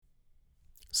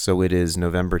So it is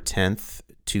November 10th,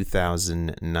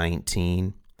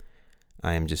 2019.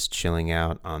 I am just chilling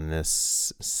out on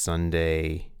this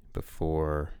Sunday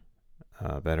before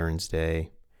Veterans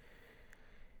Day.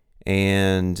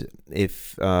 And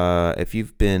if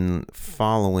you've been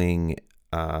following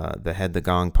the Head the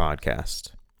Gong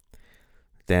podcast,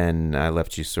 then I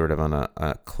left you sort of on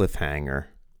a cliffhanger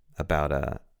about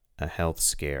a health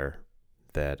scare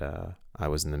that I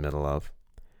was in the middle of.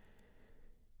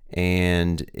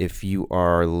 And if you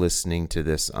are listening to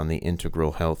this on the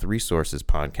Integral Health Resources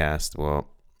podcast, well,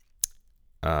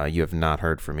 you have not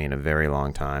heard from me in a very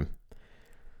long time.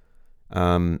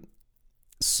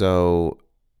 So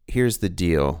here's the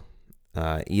deal.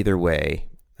 Either way,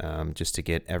 just to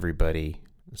get everybody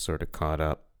sort of caught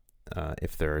up,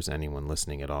 if there is anyone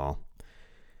listening at all.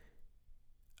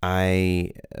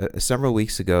 Several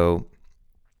weeks ago,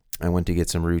 I went to get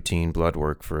some routine blood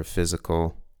work for a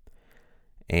physical,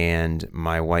 and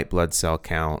my white blood cell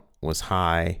count was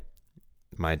high.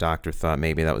 My doctor thought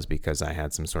maybe that was because I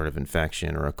had some sort of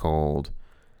infection or a cold.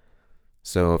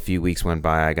 So a few weeks went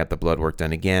by, I got the blood work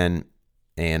done again,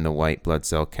 and the white blood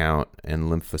cell count and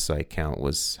lymphocyte count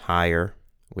was higher,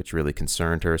 which really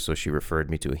concerned her, so she referred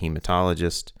me to a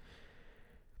hematologist.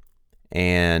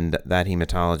 And that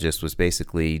hematologist was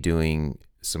basically doing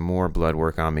some more blood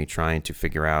work on me, trying to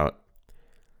figure out,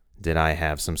 did I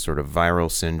have some sort of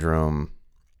viral syndrome,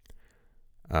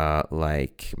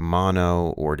 like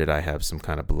mono, or did I have some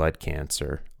kind of blood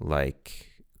cancer, like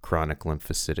chronic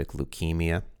lymphocytic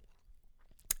leukemia?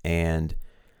 And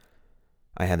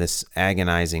I had this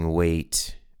agonizing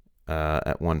wait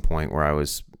at one point where I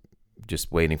was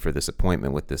just waiting for this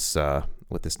appointment with this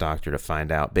doctor to find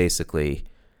out, basically,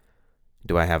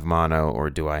 do I have mono or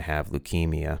do I have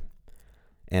leukemia?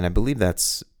 And I believe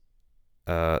that's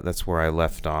where I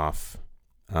left off.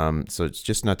 So it's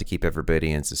just not to keep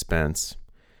everybody in suspense.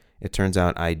 It turns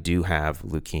out I do have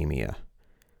leukemia.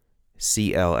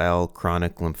 CLL,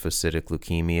 chronic lymphocytic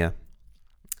leukemia.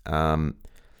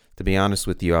 To be honest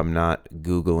with you, I'm not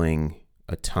Googling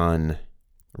a ton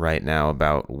right now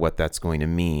about what that's going to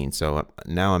mean. So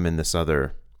now I'm in this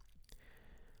other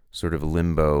sort of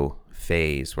limbo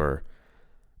phase where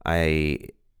I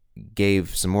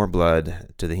gave some more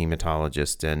blood to the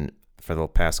hematologist, and for the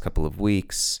past couple of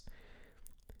weeks,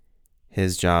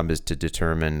 his job is to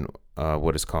determine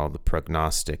what is called the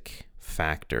prognostic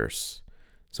factors.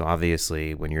 So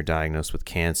obviously, when you're diagnosed with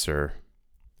cancer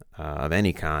of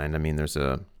any kind, I mean,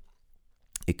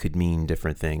 it could mean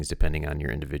different things depending on your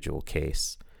individual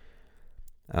case.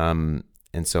 And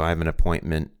so I have an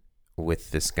appointment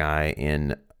with this guy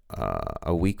in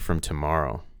a week from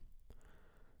tomorrow.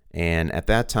 And at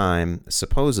that time,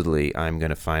 supposedly, I'm going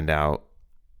to find out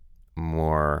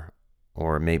more,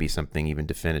 or maybe something even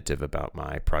definitive about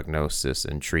my prognosis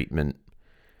and treatment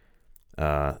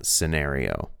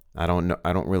scenario. I don't know.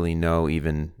 I don't really know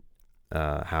even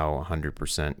how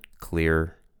 100%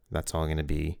 clear that's all going to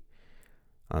be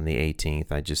on the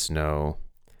 18th. I just know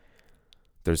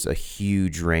there's a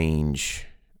huge range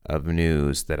of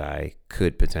news that I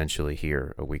could potentially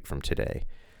hear a week from today.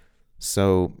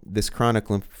 So this chronic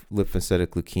lymphocytic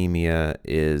leukemia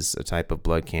is a type of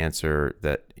blood cancer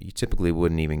that you typically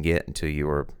wouldn't even get until you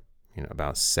were,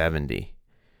 about 70.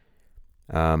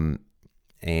 And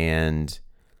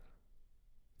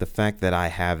the fact that I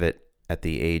have it at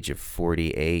the age of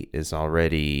 48 is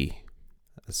already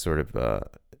sort of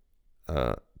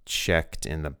checked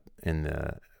in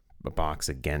the box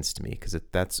against me, because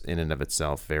that's in and of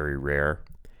itself very rare.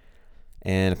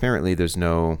 And apparently there's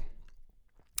no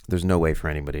way for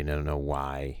anybody to know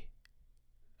why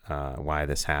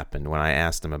this happened. When I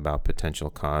asked him about potential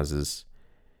causes,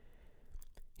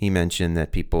 he mentioned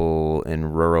that people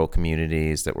in rural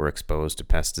communities that were exposed to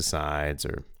pesticides,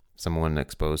 or someone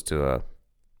exposed to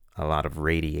a lot of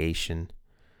radiation,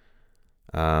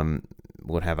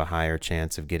 would have a higher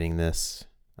chance of getting this.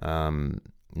 None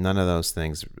of those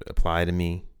things apply to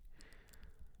me.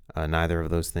 Neither of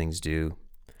those things do.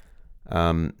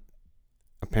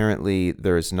 Apparently,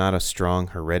 there's not a strong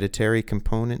hereditary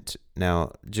component.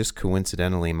 Now, just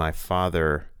coincidentally, my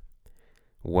father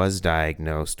was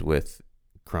diagnosed with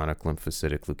chronic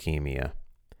lymphocytic leukemia.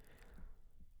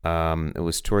 It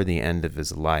was toward the end of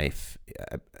his life.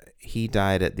 He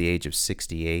died at the age of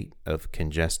 68 of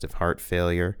congestive heart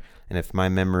failure. And if my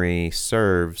memory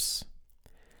serves,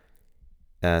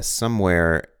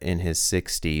 somewhere in his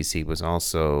 60s, he was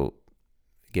also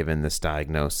given this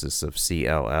diagnosis of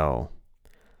CLL.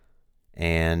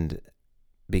 And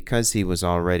because he was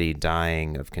already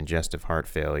dying of congestive heart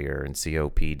failure and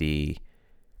COPD,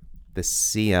 the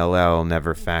CLL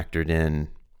never factored in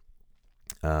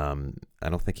I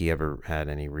don't think he ever had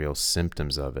any real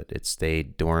symptoms of it. It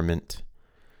stayed dormant,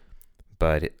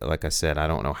 but like I said, I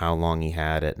don't know how long he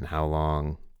had it and how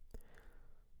long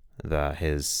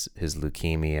his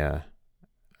leukemia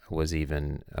was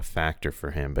even a factor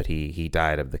for him. But he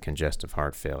died of the congestive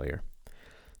heart failure.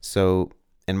 So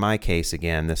in my case,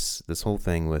 again, this whole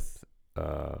thing with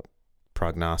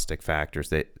prognostic factors,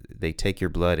 they take your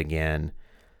blood again.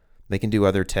 They can do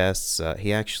other tests.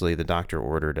 The doctor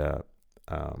ordered a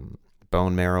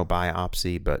bone marrow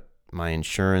biopsy, but my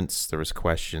insurance, there was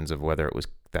questions of whether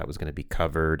that was going to be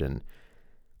covered, and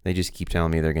they just keep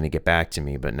telling me they're going to get back to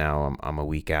me. But now I'm a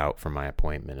week out from my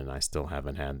appointment, and I still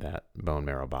haven't had that bone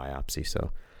marrow biopsy.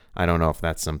 So I don't know if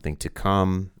that's something to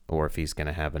come, or if he's going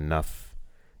to have enough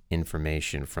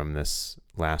information from this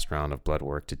last round of blood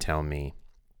work to tell me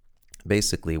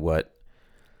basically what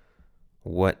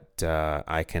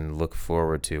I can look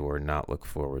forward to or not look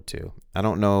forward to. I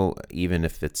don't know even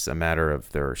if it's a matter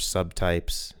of there are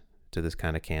subtypes to this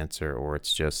kind of cancer, or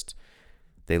it's just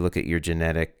they look at your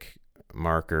genetic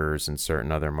markers and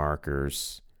certain other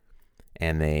markers,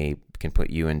 and they can put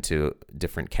you into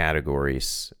different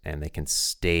categories, and they can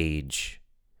stage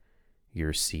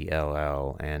your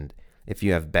CLL. And if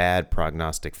you have bad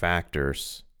prognostic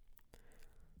factors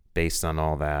based on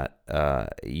all that,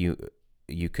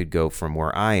 you could go from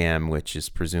where I am, which is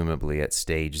presumably at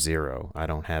stage 0. I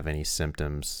don't have any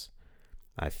symptoms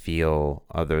I feel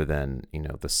other than,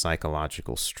 the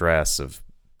psychological stress of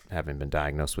having been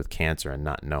diagnosed with cancer and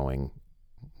not knowing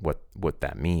what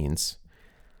that means,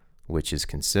 which is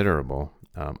considerable.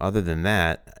 Other than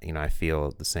that, I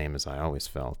feel the same as I always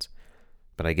felt.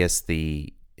 But I guess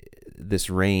this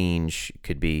range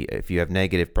could be, if you have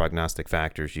negative prognostic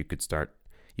factors, you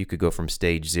could go from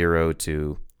stage 0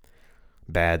 to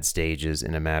bad stages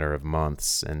in a matter of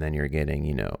months, and then you're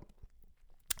getting,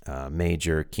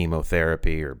 major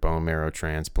chemotherapy or bone marrow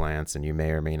transplants, and you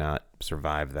may or may not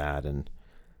survive that, and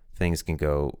things can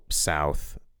go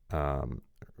south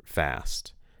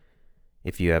fast.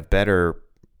 If you have better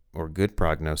or good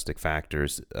prognostic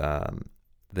factors,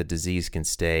 the disease can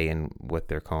stay in what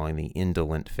they're calling the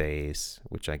indolent phase,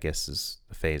 which I guess is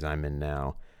the phase I'm in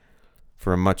now,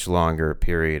 for a much longer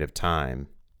period of time.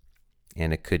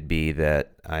 And it could be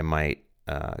that I might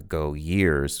go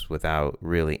years without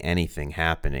really anything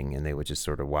happening, and they would just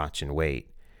sort of watch and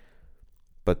wait.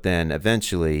 But then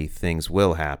eventually things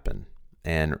will happen.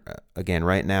 And again,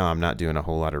 right now I'm not doing a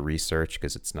whole lot of research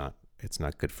because it's not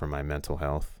good for my mental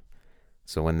health.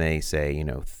 So when they say,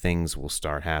 things will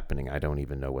start happening, I don't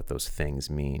even know what those things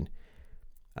mean.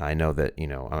 I know that,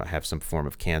 I have some form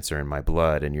of cancer in my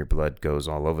blood, and your blood goes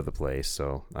all over the place.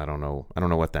 So I don't know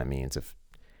what that means. If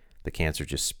the cancer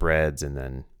just spreads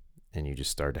and you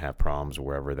just start to have problems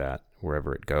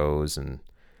wherever it goes, and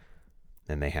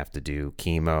they have to do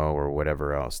chemo or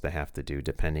whatever else they have to do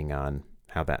depending on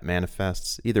how that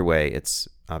manifests. Either way, it's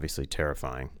obviously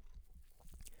terrifying.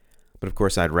 But of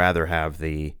course, I'd rather have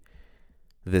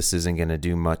this isn't going to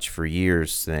do much for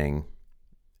years thing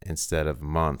instead of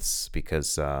months,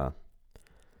 because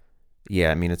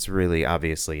it's really,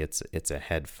 obviously it's a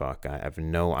head fuck. I have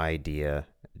no idea,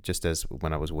 just as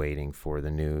when I was waiting for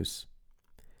the news,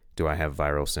 do I have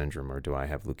viral syndrome or do I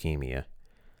have leukemia?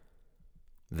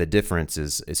 The difference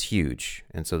is huge.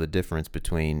 And so the difference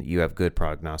between you have good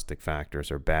prognostic factors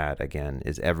or bad, again,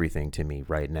 is everything to me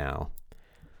right now.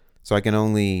 So I can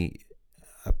only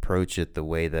approach it the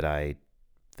way that I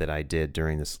did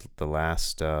during the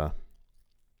last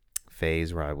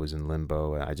phase where I was in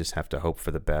limbo. I just have to hope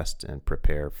for the best and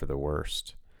prepare for the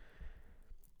worst.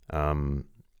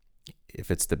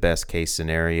 If it's the best case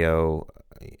scenario,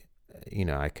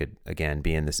 I could, again,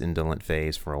 be in this indolent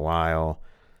phase for a while.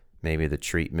 Maybe the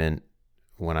treatment,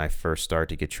 when I first start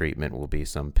to get treatment, will be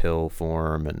some pill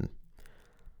form.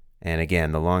 And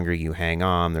again, the longer you hang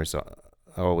on, there's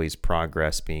always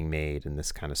progress being made in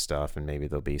this kind of stuff. And maybe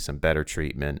there'll be some better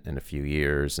treatment in a few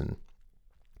years. And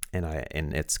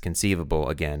it's conceivable,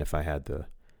 again, if I had the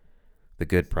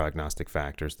good prognostic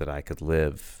factors, that I could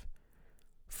live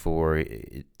for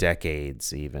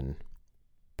decades even.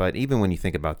 But even when you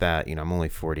think about that, I'm only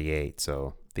 48,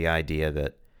 so the idea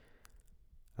that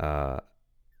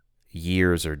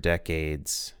years or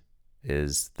decades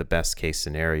is the best case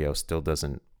scenario still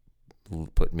doesn't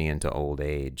put me into old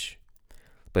age.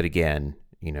 But again,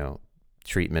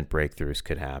 treatment breakthroughs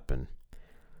could happen.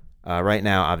 Right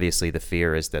now, obviously, the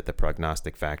fear is that the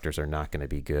prognostic factors are not going to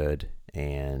be good,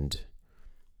 and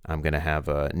I'm going to have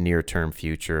a near-term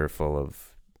future full of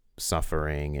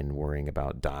suffering and worrying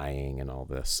about dying and all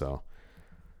this. So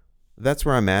that's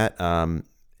where I'm at.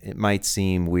 It might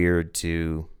seem weird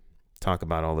to talk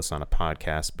about all this on a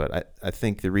podcast, but I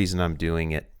think the reason I'm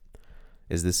doing it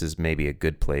is this is maybe a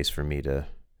good place for me to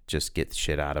just get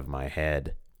shit out of my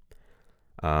head.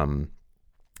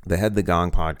 The Head the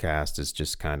Gong podcast is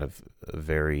just kind of a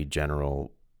very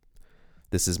general,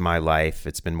 this is my life.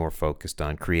 It's been more focused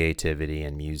on creativity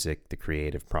and music, the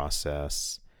creative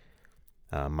process,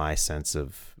 my sense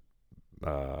of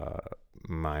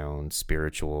my own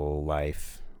spiritual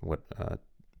life, what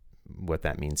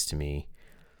that means to me.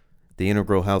 The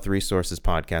Integral Health Resources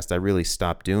podcast, I really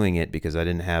stopped doing it because I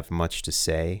didn't have much to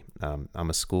say. I'm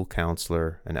a school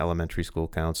counselor, an elementary school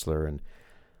counselor, and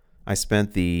I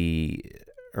spent the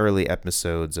early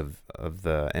episodes of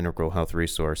the Integral Health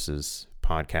Resources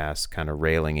podcast kind of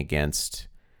railing against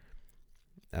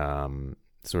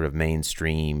sort of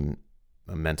mainstream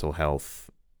mental health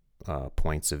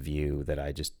points of view that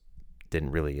I just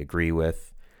didn't really agree with.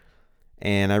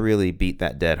 And I really beat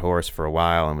that dead horse for a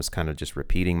while and was kind of just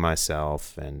repeating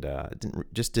myself and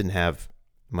didn't have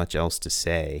much else to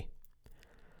say.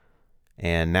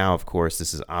 And now, of course,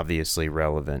 this is obviously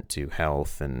relevant to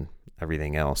health and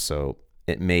everything else. So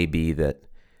it may be that,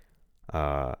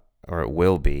 or it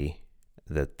will be,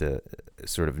 that the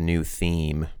sort of new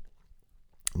theme,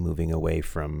 moving away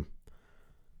from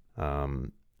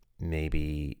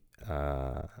maybe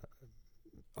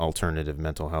alternative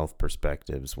mental health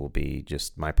perspectives, will be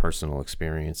just my personal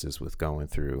experiences with going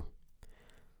through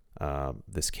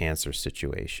this cancer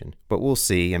situation. But we'll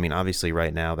see. I mean, obviously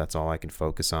right now that's all I can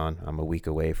focus on. I'm a week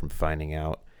away from finding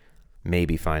out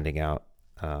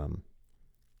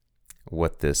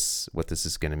what this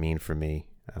is going to mean for me.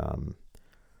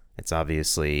 It's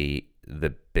obviously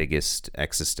the biggest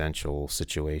existential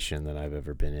situation that I've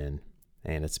ever been in,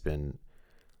 and it's been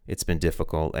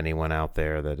difficult. Anyone out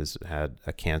there that has had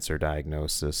a cancer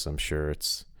diagnosis, I'm sure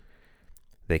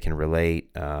they can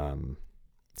relate.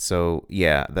 So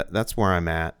yeah, that's where I'm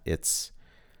at. It's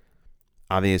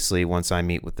obviously, once I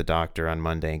meet with the doctor on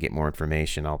Monday and get more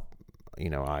information, I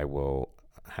will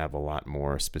have a lot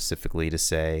more specifically to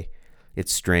say.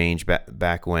 It's strange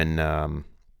back when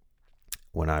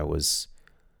leukemia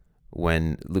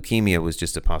was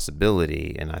just a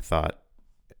possibility, and I thought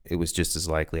it was just as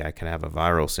likely I could have a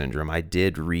viral syndrome. I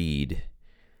did read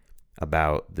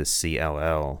about the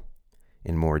CLL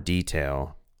in more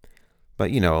detail,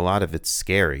 but a lot of it's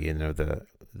scary.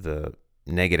 The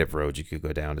negative road you could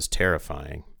go down is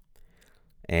terrifying,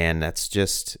 and that's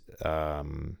just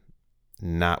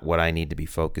not what I need to be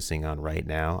focusing on right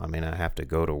now. I mean, I have to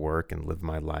go to work and live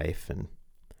my life, and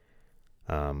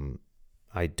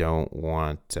I don't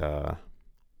want to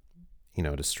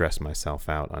stress myself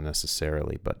out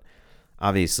unnecessarily. But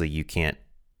obviously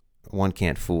one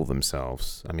can't fool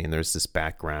themselves. I mean, there's this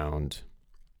background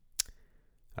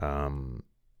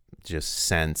just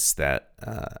sense that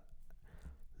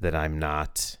I'm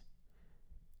not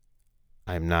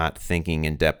thinking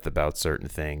in depth about certain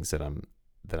things, that I'm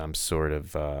sort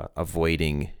of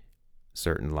avoiding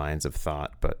certain lines of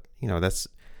thought. But you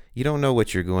don't know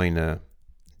what you're going to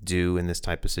do in this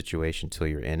type of situation till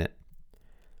you're in it.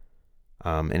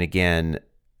 And again,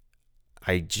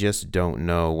 I just don't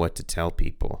know what to tell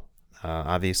people.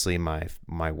 Obviously, my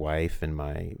wife and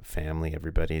my family,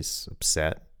 everybody's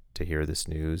upset to hear this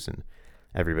news, and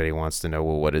everybody wants to know,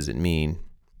 well, what does it mean?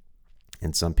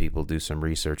 And some people do some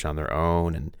research on their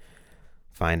own and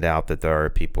find out that there are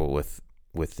people with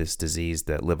this disease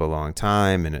that live a long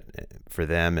time, and for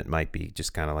them it might be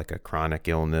just kind of like a chronic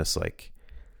illness like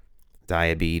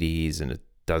diabetes, and it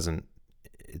doesn't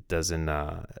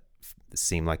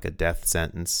seem like a death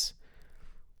sentence.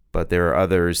 But there are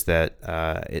others that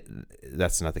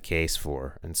that's not the case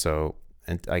for. And so,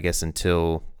 and I guess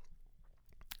until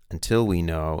we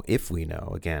know, if we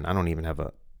know, again, I don't even have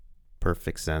a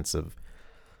perfect sense of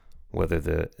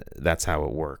whether that's how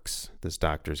it works. This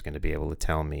doctor is going to be able to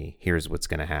tell me, here's what's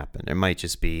going to happen. It might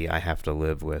just be I have to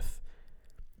live with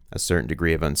a certain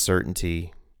degree of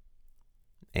uncertainty,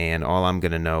 and all I'm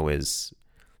going to know is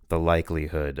the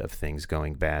likelihood of things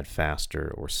going bad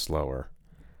faster or slower.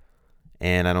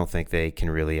 And I don't think they can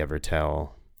really ever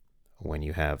tell when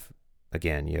you have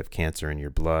cancer in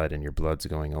your blood and your blood's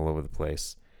going all over the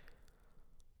place,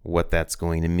 what that's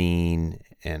going to mean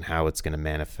and how it's going to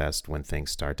manifest when things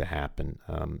start to happen.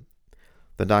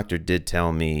 The doctor did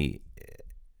tell me,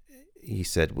 he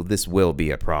said, well, this will be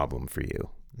a problem for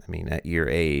you. I mean, at your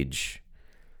age,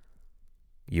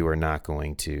 you are not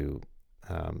going to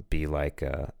be like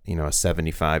a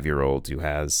 75-year-old who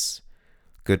has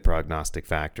good prognostic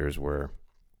factors where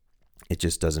it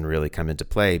just doesn't really come into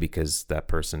play because that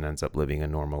person ends up living a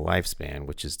normal lifespan,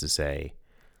 which is to say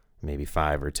maybe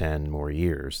 5 or 10 more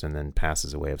years, and then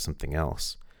passes away of something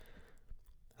else.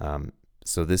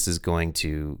 So this is going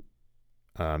to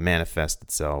manifest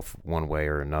itself one way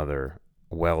or another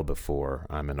well before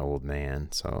I'm an old man.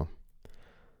 So,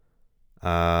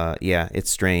 yeah, it's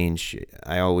strange.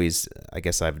 I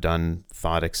guess I've done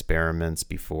thought experiments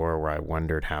before where I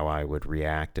wondered how I would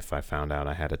react if I found out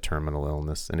I had a terminal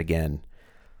illness. And again,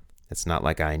 it's not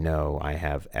like I know I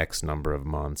have X number of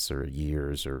months or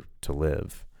years or to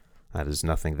live. That is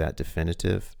nothing that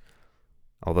definitive,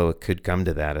 although it could come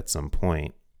to that at some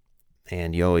point.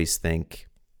 And you always think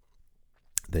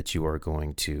that you are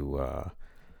going to,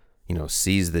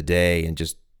 seize the day and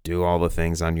just do all the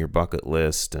things on your bucket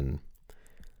list.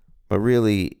 But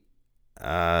really,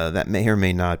 that may or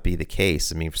may not be the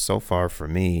case. I mean, so far for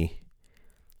me,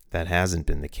 that hasn't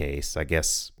been the case. I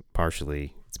guess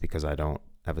partially it's because I don't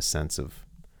have a sense of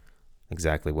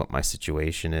exactly what my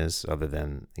situation is, other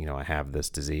than, I have this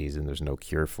disease and there's no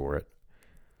cure for it.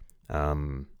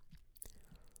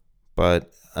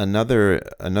 But another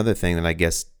thing that I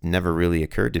guess never really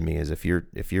occurred to me is if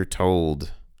you're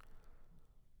told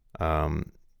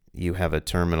you have a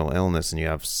terminal illness and you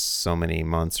have so many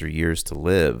months or years to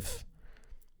live,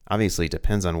 obviously it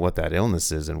depends on what that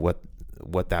illness is and what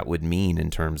that would mean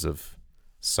in terms of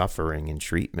suffering and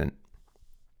treatment.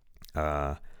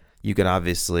 You could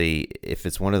obviously, if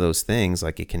it's one of those things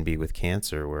like it can be with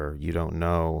cancer where you don't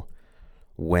know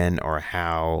when or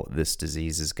how this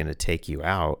disease is going to take you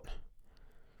out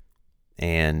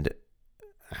and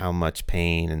how much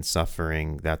pain and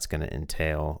suffering that's going to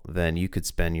entail, then you could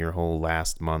spend your whole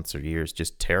last months or years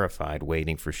just terrified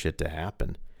waiting for shit to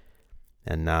happen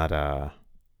and not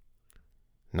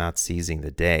seizing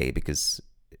the day, because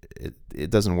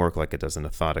it doesn't work like it does in a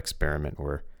thought experiment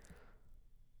where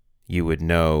you would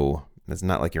know. It's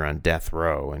not like you're on death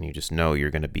row and you just know you're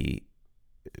going to be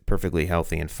perfectly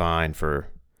healthy and fine for,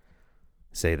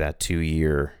 say, that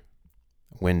 2-year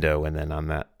window, and then on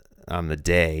the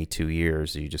day, 2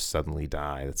 years, you just suddenly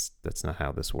die. That's not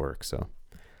how this works. So,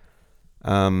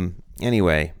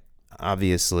 anyway,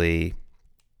 obviously,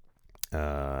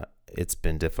 it's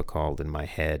been difficult, and my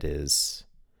head is,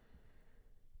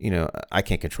 I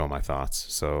can't control my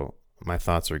thoughts. So my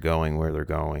thoughts are going where they're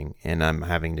going, and I'm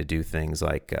having to do things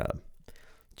like,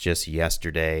 just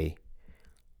yesterday,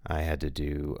 I had to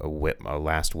do a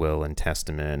last will and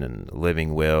testament and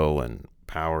living will and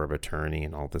power of attorney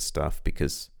and all this stuff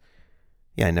because,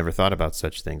 yeah, I never thought about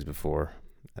such things before.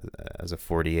 As a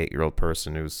 48-year-old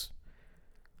person who's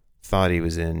thought he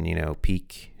was in,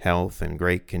 peak health and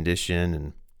great condition,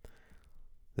 and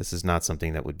this is not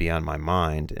something that would be on my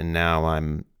mind. And now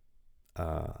I'm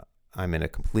in a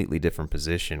completely different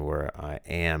position where I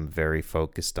am very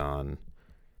focused on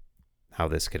how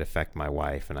this could affect my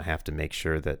wife, and I have to make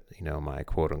sure that, my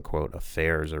quote unquote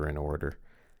affairs are in order.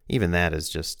 Even that is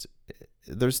just,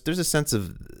 there's a sense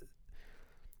of,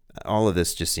 all of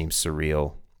this just seems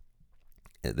surreal.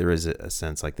 There is a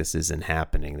sense like this isn't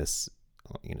happening. This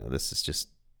is just,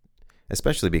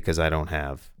 especially because I don't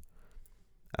have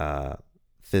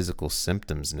physical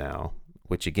symptoms now,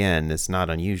 which again, is not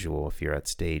unusual. If you're at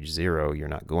stage 0, you're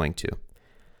not going to.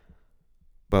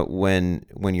 But when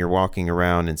you're walking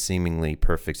around in seemingly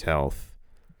perfect health,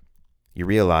 you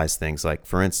realize things like,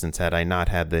 for instance, had I not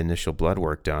had the initial blood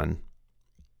work done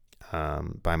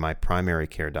by my primary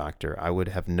care doctor, I would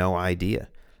have no idea.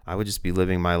 I would just be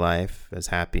living my life as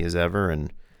happy as ever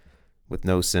and with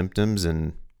no symptoms,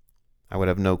 and I would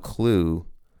have no clue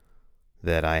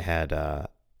that I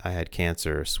had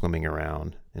cancer swimming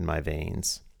around in my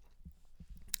veins.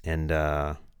 And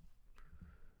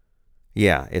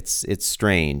yeah, it's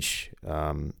strange.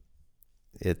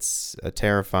 It's a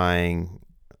terrifying,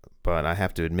 but I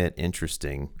have to admit,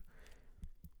 interesting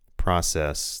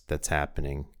process that's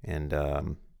happening. And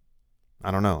I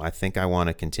don't know. I think I want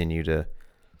to continue to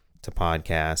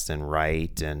podcast and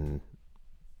write and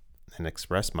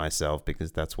express myself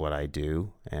because that's what I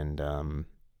do. And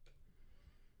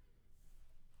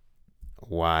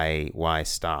why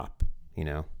stop?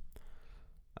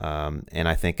 And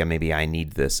I think maybe I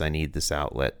need this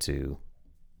outlet to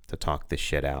talk this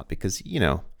shit out because,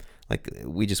 like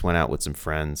we just went out with some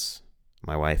friends,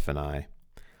 my wife and I,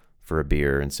 for a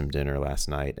beer and some dinner last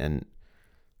night. And,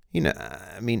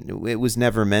 it was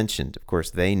never mentioned. Of course,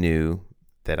 they knew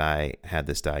that I had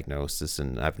this diagnosis,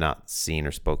 and I've not seen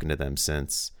or spoken to them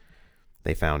since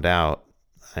they found out.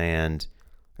 And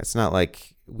it's not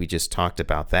like we just talked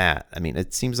about that. I mean,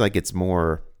 it seems like it's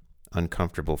more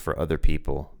uncomfortable for other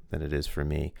people than it is for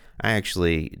me. I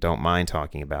actually don't mind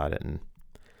talking about it,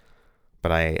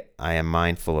 but I am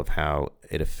mindful of how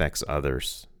it affects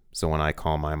others. So when I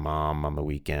call my mom on the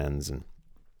weekends, and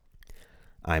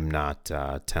I'm not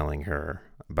telling her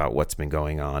about what's been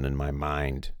going on in my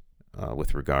mind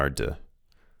with regard to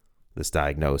this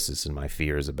diagnosis and my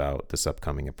fears about this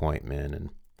upcoming appointment. And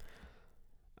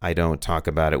I don't talk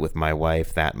about it with my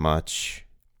wife that much,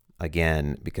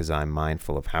 again, because I'm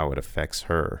mindful of how it affects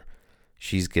her.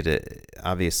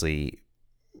 Obviously,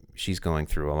 she's going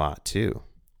through a lot too.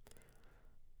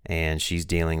 And she's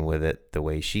dealing with it the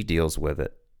way she deals with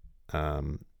it,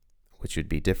 which would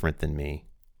be different than me.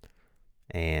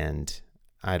 And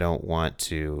I don't want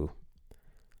to,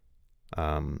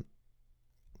 I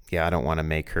don't want to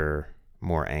make her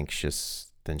more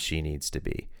anxious than she needs to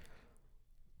be.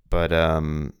 But,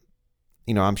 I'm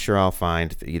sure I'll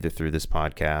find either through this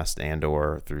podcast and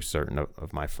or through certain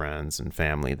of my friends and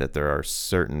family that there are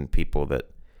certain people that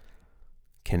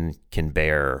can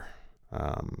bear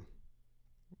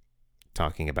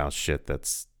talking about shit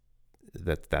that's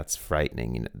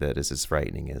frightening, that is as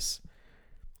frightening as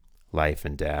life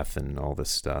and death and all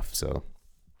this stuff. So,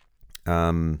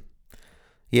 I'm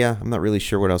not really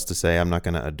sure what else to say. I'm not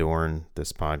going to adorn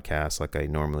this podcast like I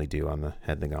normally do on the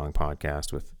Head the Gong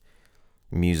podcast with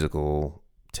musical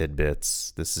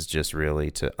tidbits. This is just really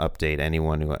to update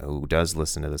anyone who does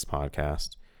listen to this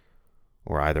podcast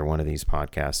or either one of these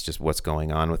podcasts, just what's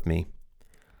going on with me.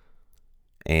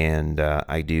 And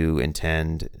I do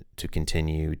intend to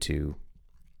continue to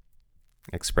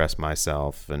express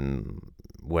myself in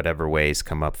whatever ways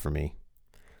come up for me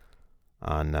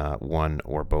on one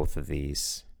or both of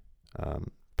these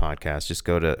podcasts. Just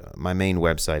go to my main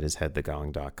website is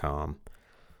headthegong.com,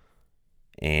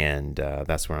 and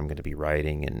that's where I'm going to be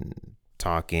writing and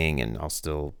talking, and I'll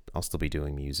still be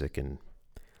doing music. And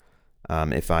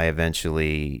if I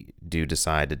eventually do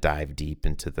decide to dive deep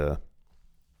into the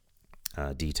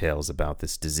details about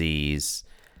this disease,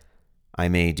 I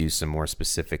may do some more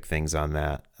specific things on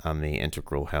that on the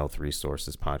Integral Health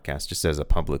Resources podcast, just as a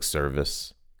public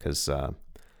service, because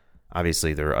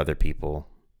obviously there are other people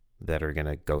that are going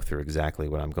to go through exactly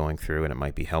what I'm going through, and it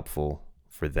might be helpful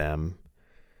for them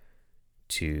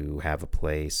to have a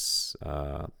place,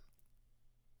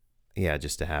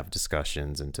 just to have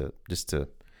discussions and to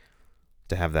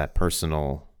have that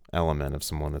personal element of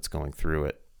someone that's going through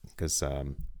it, because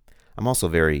I'm also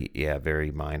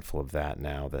very mindful of that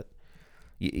now, that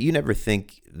you never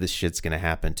think this shit's going to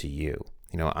happen to you.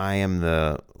 I am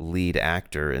the lead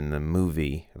actor in the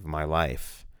movie of my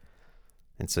life.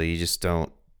 And so you just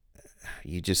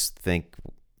think,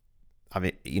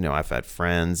 I've had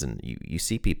friends, and you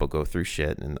see people go through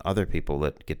shit, and other people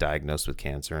that get diagnosed with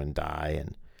cancer and die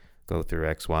and go through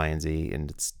X, Y, and Z,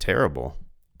 and it's terrible.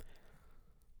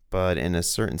 But in a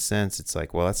certain sense, it's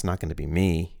like, well, that's not going to be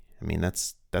me. I mean,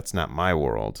 that's not my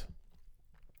world.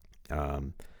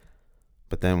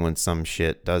 But then when some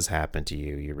shit does happen to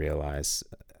you, you realize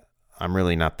I'm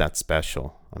really not that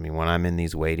special. I mean, when I'm in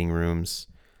these waiting rooms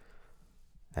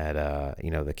at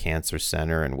the cancer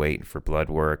center and waiting for blood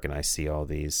work, and I see all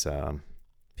these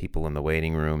people in the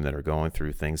waiting room that are going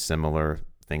through things similar,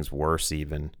 things worse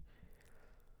even,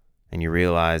 and you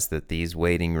realize that these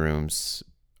waiting rooms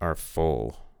are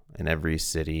full in every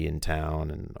city and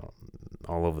town and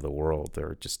all over the world. There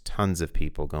are just tons of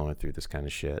people going through this kind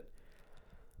of shit.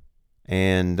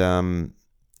 And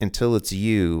until it's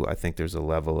you, I think there's a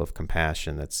level of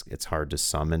compassion it's hard to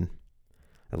summon.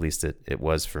 At least it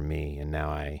was for me, and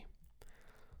now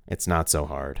it's not so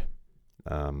hard.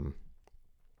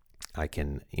 I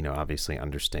can, obviously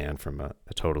understand from a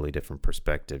totally different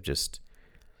perspective just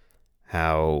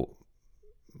how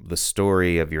the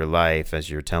story of your life as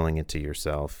you're telling it to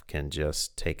yourself can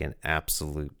just take an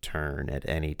absolute turn at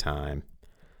any time.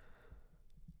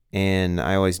 And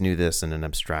I always knew this in an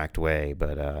abstract way,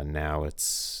 but now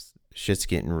shit's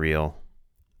getting real.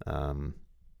 And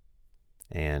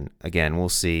again, we'll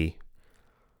see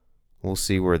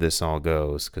where this all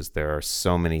goes, because there are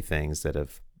so many things that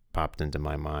have popped into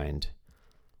my mind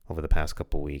over the past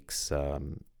couple weeks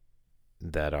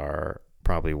that are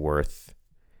probably worth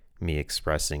me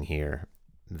expressing here,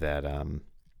 that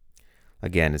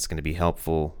again, it's going to be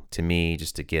helpful to me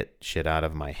just to get shit out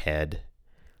of my head,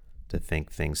 to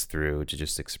think things through, to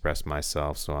just express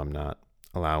myself, so I'm not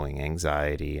allowing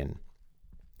anxiety and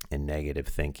negative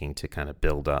thinking to kind of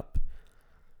build up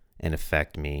and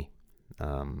affect me.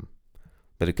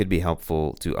 But it could be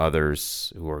helpful to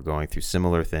others who are going through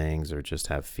similar things or just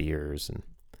have fears. And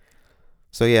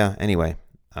so, anyway,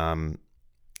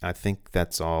 I think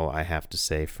that's all I have to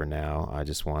say for now. I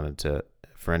just wanted to,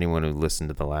 for anyone who listened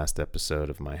to the last episode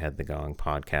of my Head the Gong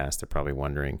podcast, they're probably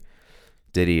wondering,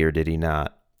 did he or did he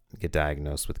not get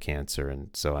diagnosed with cancer? And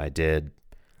so I did,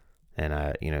 and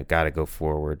I, got to go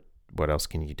forward. What else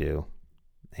can you do?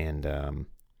 And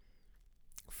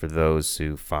for those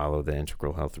who follow the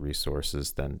Integral Health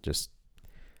resources, then just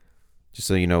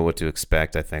so you know what to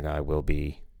expect, I think I will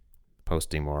be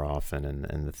posting more often,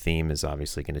 and the theme is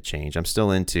obviously going to change. I'm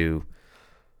still into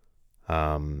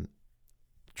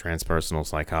transpersonal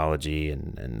psychology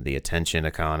and the attention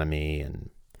economy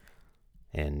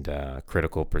and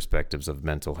critical perspectives of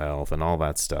mental health and all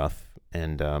that stuff.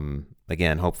 And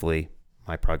again, hopefully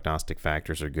my prognostic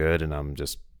factors are good and I'm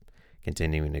just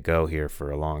continuing to go here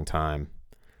for a long time.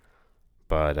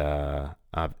 But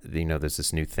there's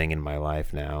this new thing in my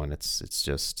life now, and it's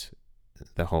just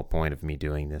the whole point of me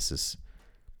doing this is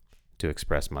to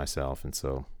express myself, and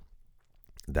so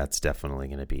that's definitely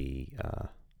going to be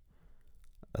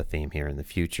a theme here in the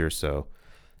future. So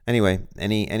anyway,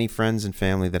 any friends and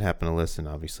family that happen to listen,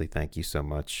 obviously thank you so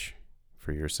much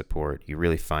for your support. You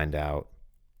really find out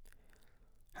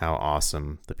how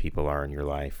awesome the people are in your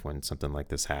life when something like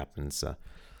this happens.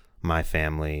 My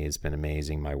family has been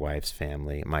amazing. My wife's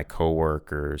family, my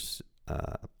coworkers,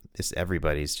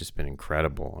 everybody's just been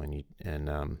incredible.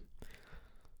 And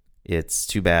it's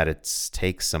too bad it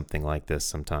takes something like this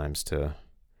sometimes to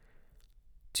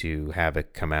have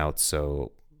it come out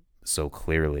so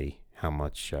clearly how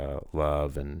much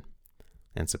love and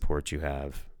support you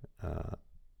have.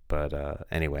 But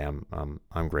anyway,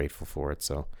 I'm grateful for it.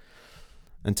 So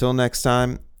until next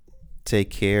time,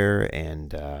 take care,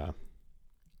 and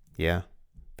yeah,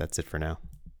 that's it for now.